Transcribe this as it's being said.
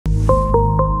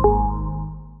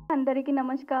Andariki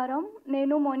namaskaram.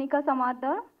 Nenu Monika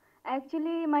sammattar.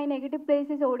 Actually, my native place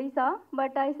is Odisha,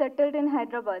 but I settled in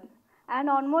Hyderabad. And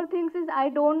one more thing is I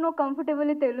don't know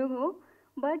comfortably Telugu,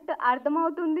 but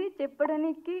అర్థమవుతుంది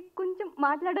చెప్పడానికి కొంచెం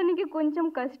మాట్లాడడానికి కొంచెం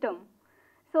కష్టం.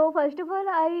 So first of all,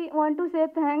 I want to say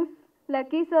thanks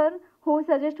Lucky sir who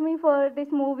suggested me for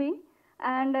this movie,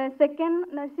 and second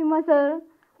Narsimha sir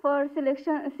for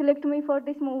select me for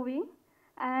this movie,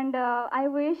 and I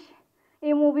wish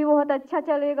ये movie बहुत अच्छा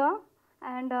चलेगा,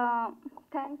 and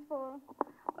thanks for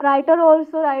writer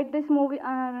also write this movie,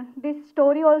 this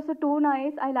story also too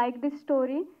nice. I like this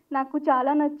story. నాకు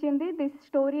చాలా నచ్చింది. This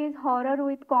story is horror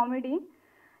with comedy.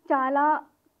 చాలా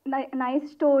nice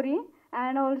story,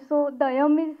 and also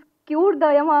Deyyam is cute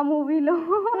Deyyam ఆ మూవీలో.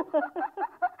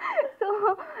 So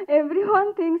everyone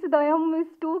thinks Deyyam is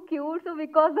too cute. So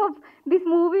because of this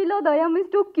movie lo Deyyam is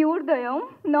too cute Deyyam,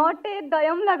 not a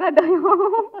Deyyam laga Deyyam.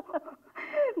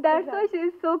 That's why she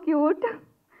is so cute.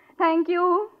 Thank you.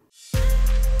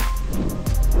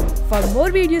 For more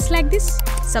videos like this,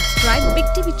 subscribe Big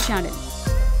TV channel.